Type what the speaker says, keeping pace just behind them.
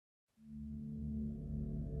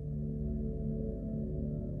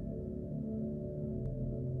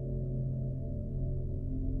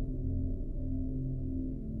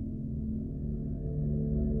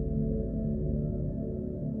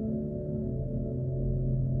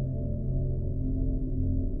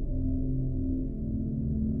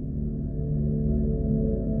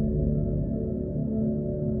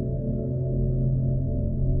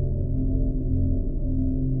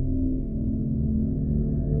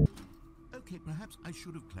perhaps I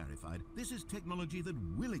should have clarified. This is technology that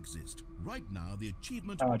will exist. Right now, the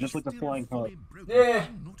achievement just with the flying car. Yeah.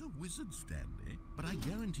 I'm not a wizard, Stanley, but I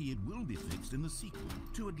guarantee it will be fixed in the sequel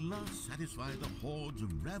to at last satisfy the hordes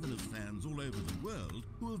of ravenous fans all over the world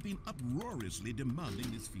who have been uproariously demanding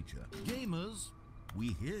this feature. Gamers,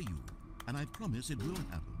 we hear you, and I promise it will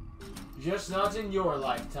happen. Just not in your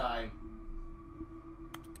lifetime.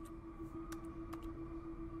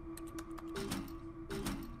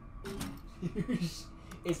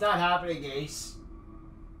 It's not happening, Ace.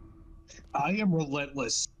 I am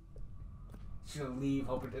relentless. She'll leave,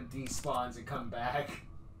 hoping to despawns and come back.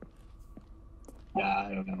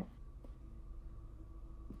 I don't know.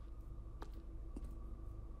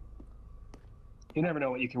 You never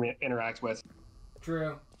know what you can interact with.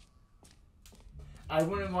 True. I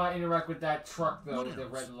wouldn't want to interact with that truck, though, with the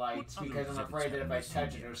red lights, because I'm afraid that if I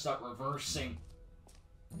touch it, it'll start reversing.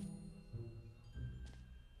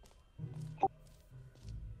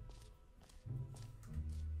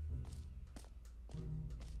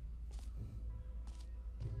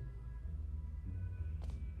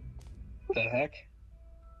 The heck?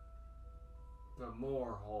 The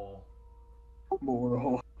more hole. More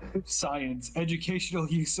hole. Science. Educational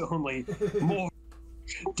use only. More.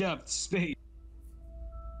 Depth. Space.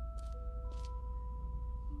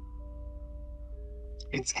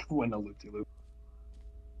 It's going to loop-de-loop.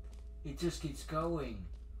 It just keeps going.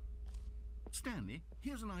 Stanley,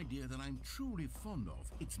 here's an idea that I'm truly fond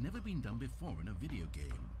of. It's never been done before in a video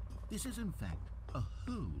game. This is, in fact, a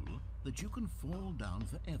hole that you can fall down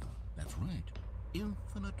forever. That's right.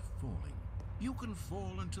 Infinite falling. You can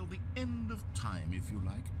fall until the end of time, if you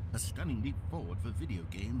like. A stunning leap forward for video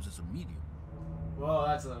games as a medium. Well,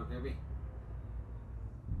 that's a little creepy.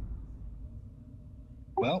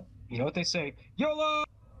 Well, you know what they say. YOLO!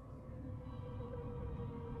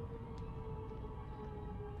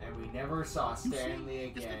 And we never saw Stanley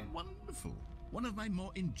again. Isn't it wonderful? One of my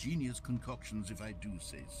more ingenious concoctions, if I do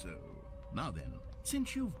say so. Now then,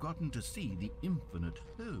 since you've gotten to see the infinite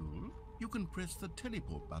hole, you can press the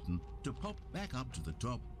teleport button to pop back up to the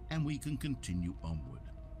top, and we can continue onward.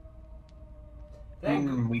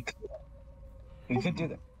 We could do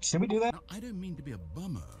that. Should we do that? Now, I don't mean to be a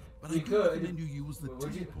bummer, but We I do could. recommend you use the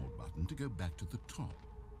Would you? teleport button to go back to the top.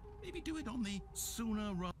 Maybe do it on the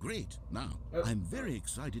sooner rather. Great. Now, Oh. I'm very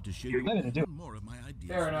excited to show you You're gonna do it. more of my ideas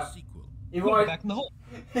Fair for enough. the sequel. You Go want... back in the hole.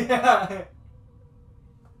 Yeah.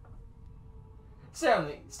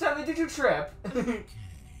 Stanley, did you trip? Okay,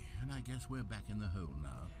 and I guess we're back in the hole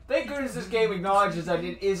now. Thank goodness this game acknowledges that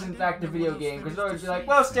it is in fact a video game, because otherwise it'd be like,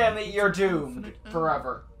 well, Stanley, you're doomed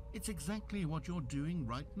forever. It's exactly what you're doing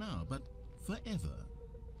right now, but forever.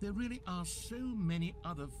 There really are so many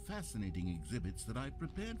other fascinating exhibits that I've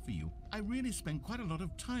prepared for you. I really spent quite a lot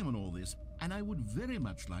of time on all this, and I would very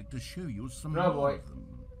much like to show you some Oh, more boy. of them.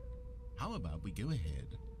 How about we go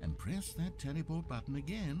ahead and press that teleport button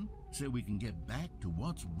again, so we can get back to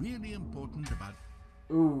what's really important about...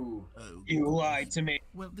 Ooh. Oh, You lied to me.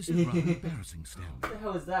 well, this is rather embarrassing, Stanley. What the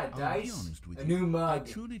hell is that, I'll be dice? honest with A you. new I mug.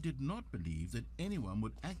 truly did not believe that anyone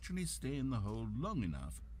would actually stay in the hole long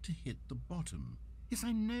enough to hit the bottom. Yes,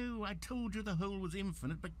 I know, I told you the hole was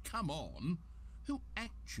infinite, but come on. Who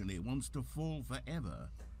actually wants to fall forever?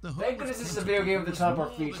 The hole Thank goodness was this is a video game with the tentacle teleport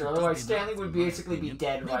was more feature, than otherwise big Stanley enough, would in my basically be opinion.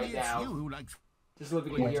 dead Maybe right it's now. you who likes... Just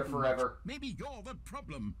living in here forever. Maybe you're the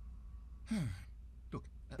problem. Look,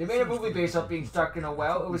 They made a movie based off being stuck in a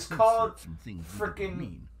well. It was called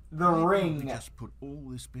frickin' The Ring. Just put all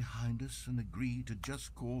this behind us and agree to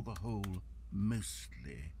just call the hole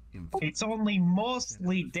mostly infinite. It's only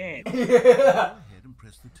mostly dead. Go ahead and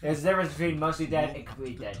press the There's a difference between mostly dead and Up to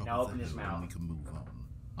completely the dead. top Now of open the his hill and mouth. we can move on.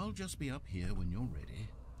 I'll just be up here when you're ready.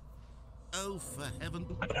 Oh, for heaven!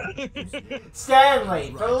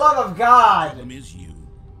 Stanley, for the love of The God! problem is you.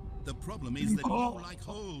 The problem is that you like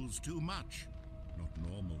holes too much. Not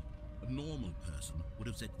normal. A normal person would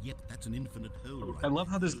have said, "Yep, that's an infinite hole." I love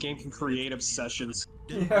how this game can create obsessions.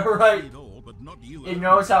 Don't Yeah, worry right. at all, but not you. It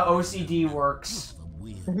knows how OCD works.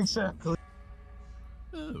 Weird. Exactly.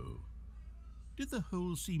 Oh. Did the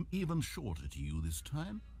hole seem even shorter to you this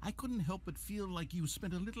time? I couldn't help but feel like you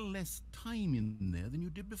spent a little less time in there than you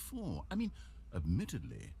did before. I mean,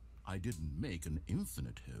 admittedly, I didn't make an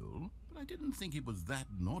infinite hole, but I didn't think it was that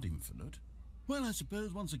not infinite. Well, I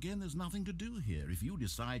suppose once again there's nothing to do here. If you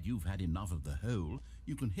decide you've had enough of the hole,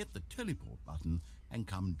 you can hit the teleport button and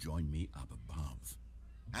come join me up above.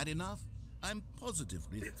 Had enough? I'm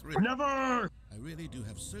positively thrilled. Never! I really do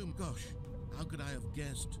have so... Gosh, how could I have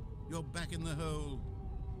guessed? You're back in the hole.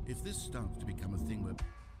 If this starts to become a thing where...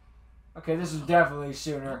 Okay, this is definitely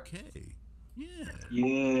sooner. Okay, Yeah.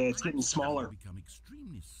 Yeah, it's getting I've smaller. become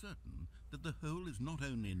extremely certain that the hole is not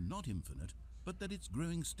only not infinite, but that it's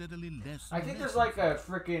growing steadily less. I think there's like a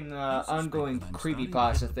freaking ongoing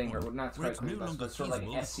creepypasta thing, or not quite creepypasta, but sort of like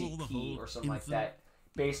an SCP or something like that,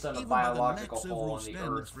 based on a biological hole in the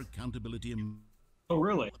Earth. For accountability and Oh,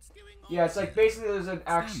 really? Yeah, it's like basically there's an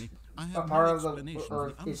a part of the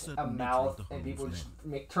Earth is a mouth, and people just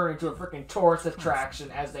turn into a freaking tourist attraction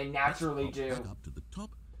as they naturally do. Up to the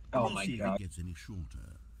top. Oh my God! It gets any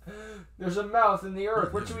shorter. There's a mouth in the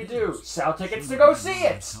Earth. What should we do? Sell tickets to go see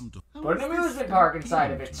it. Put an amusement park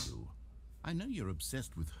inside of it. I know you're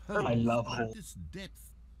obsessed with holes. I love holes. This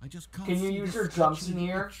depth, I just can't. Can you use your jumps in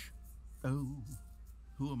here? Oh,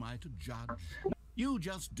 who am I to judge? You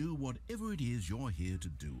just do whatever it is you're here to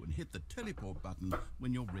do and hit the teleport button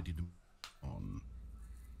when you're ready to on.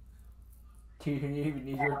 Do you even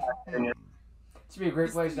need your... This would be a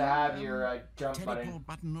great place to have your jump teleport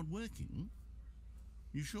button not working?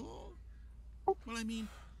 You sure? Well, I mean...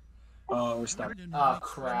 Oh, we're stuck. Oh,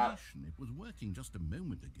 crap. It was working just a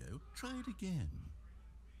moment ago. Try it again.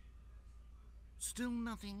 Still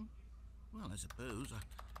nothing? Well, I suppose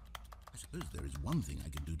there is one thing I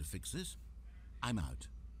can do to fix this. I'm out.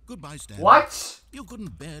 Goodbye, Stanley. What? You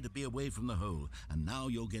couldn't bear to be away from the hole, and now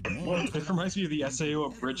you'll get more. This reminds me of the SAO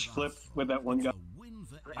bridge flip with that one guy.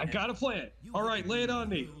 I got a plan. All right, lay it on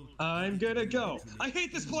me. I'm gonna go. I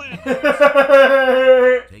hate this plan.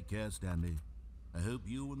 Take care, Stanley. I hope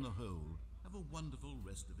you and the hole have a wonderful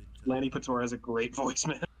rest of it. Lanny Pator has a great voice,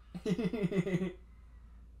 man.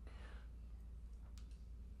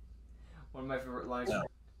 One of my favorite lines.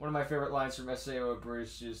 One of my favorite lines from SAO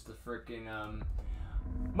Bruce is the freaking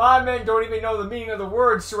my men don't even know the meaning of the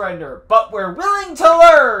word surrender, but we're willing to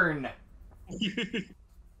learn.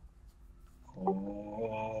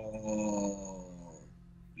 Oh,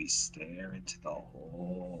 we stare into the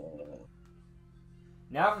hole.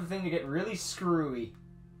 Now for the thing to get really screwy.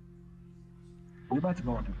 We're about to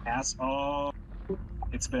go on an ass. Oh,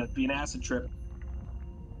 it's been an acid trip.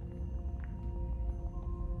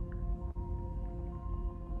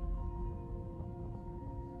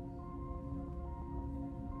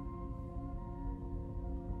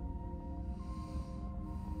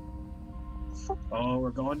 Oh,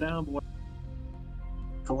 we're going down, boy.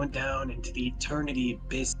 Going down into the eternity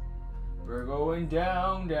abyss. We're going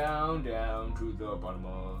down, down, down to the bottom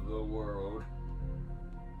of the world.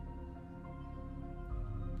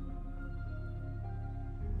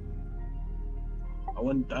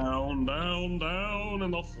 Going down, down, down,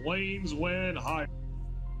 and the flames went high.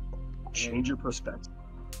 Change your perspective.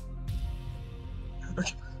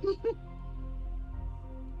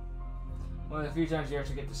 One of the few times you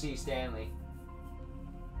actually get to see Stanley.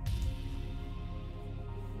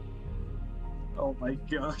 Oh my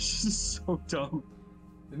gosh, this is so dumb.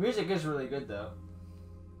 The music is really good, though.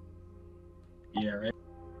 Yeah, right?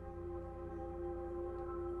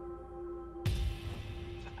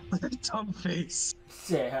 Dumb face.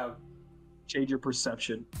 Damn. Change your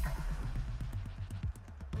perception.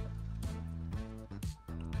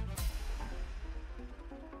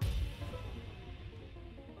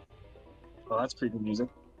 Oh, that's pretty good music.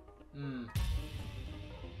 Hmm.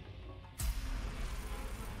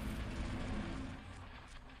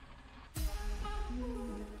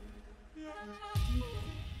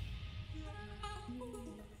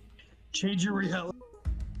 Change your reality.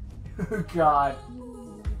 God.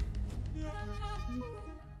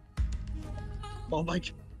 Oh my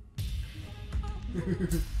god.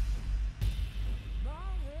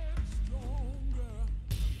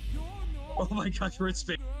 Oh my gosh, we're in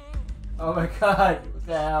space. Oh my god, what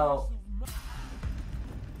the hell?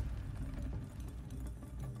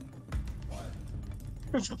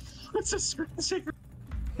 It's a screensaver.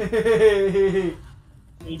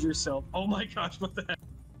 Change yourself. Oh my gosh, what the heck?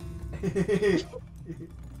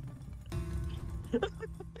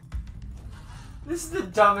 This is the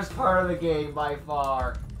dumbest part of the game by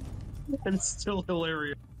far. And it's still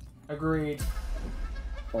hilarious. Agreed.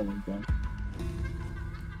 Oh my god.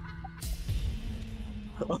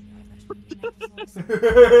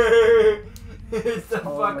 It's the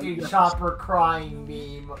fucking chopper crying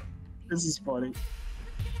meme. This is funny.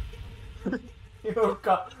 Oh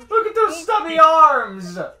god. Look at those stubby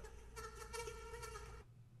arms!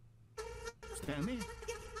 Stanley?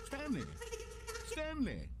 Stanley?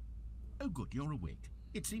 Stanley! Oh good, you're awake.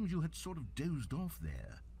 It seems you had sort of dozed off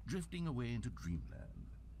there, drifting away into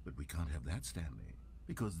dreamland. But we can't have that, Stanley,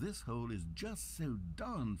 because this hole is just so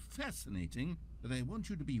darn fascinating that I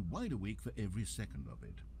want you to be wide awake for every second of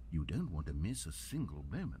it. You don't want to miss a single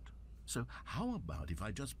moment. So how about if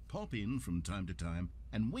I just pop in from time to time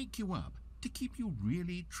and wake you up to keep you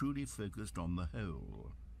really, truly focused on the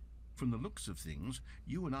whole. From the looks of things,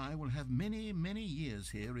 you and I will have many, many years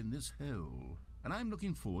here in this hole, and I'm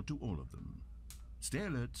looking forward to all of them. Stay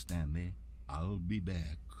alert, Stanley. I'll be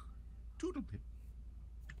back. Toodle pip.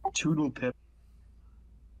 Toodle pip.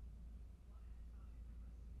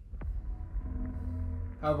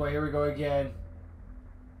 Oh boy, here we go again.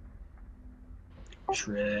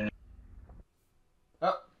 Shred.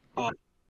 Oh.